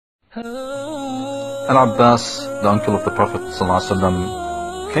Al-Abbas, the uncle of the Prophet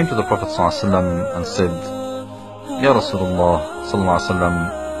ﷺ, came to the Prophet ﷺ and said, Ya Rasulullah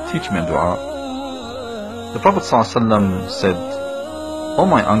ﷺ, teach me a dua. The Prophet ﷺ said, O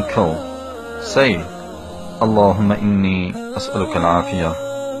my uncle, say, Allahumma inni as'aluka al-afiyah.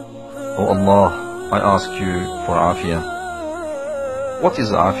 O Allah, I ask you for afiyah. What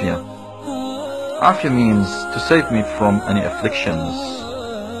is afiyah? Afiyah means to save me from any afflictions.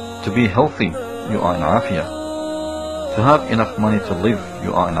 To be healthy, you are in afiyah. To have enough money to live,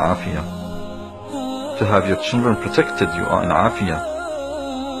 you are in afiyah. To have your children protected, you are in afiyah.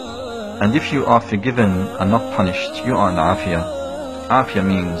 And if you are forgiven and not punished, you are in afiyah. Afiyah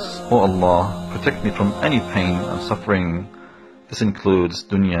means, O Allah, protect me from any pain and suffering. This includes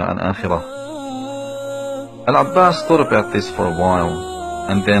dunya and akhirah. Al-Abbas thought about this for a while,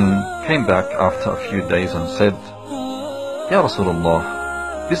 and then came back after a few days and said, Ya Rasulullah,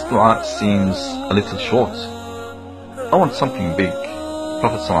 this dua seems a little short. I want something big.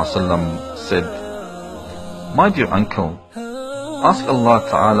 Prophet ﷺ said, My dear uncle, ask Allah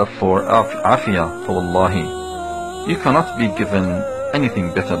Ta'ala for afiyah, for wallahi, you cannot be given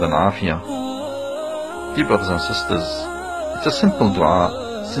anything better than afiyah. Dear brothers and sisters, it's a simple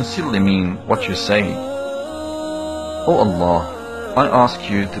dua. Sincerely mean what you say. O Allah, I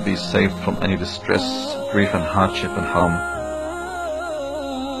ask you to be saved from any distress, grief and hardship and harm.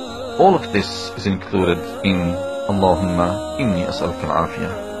 All of this is included in Allahumma inni as'aluka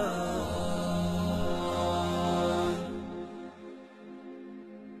al-afiyah.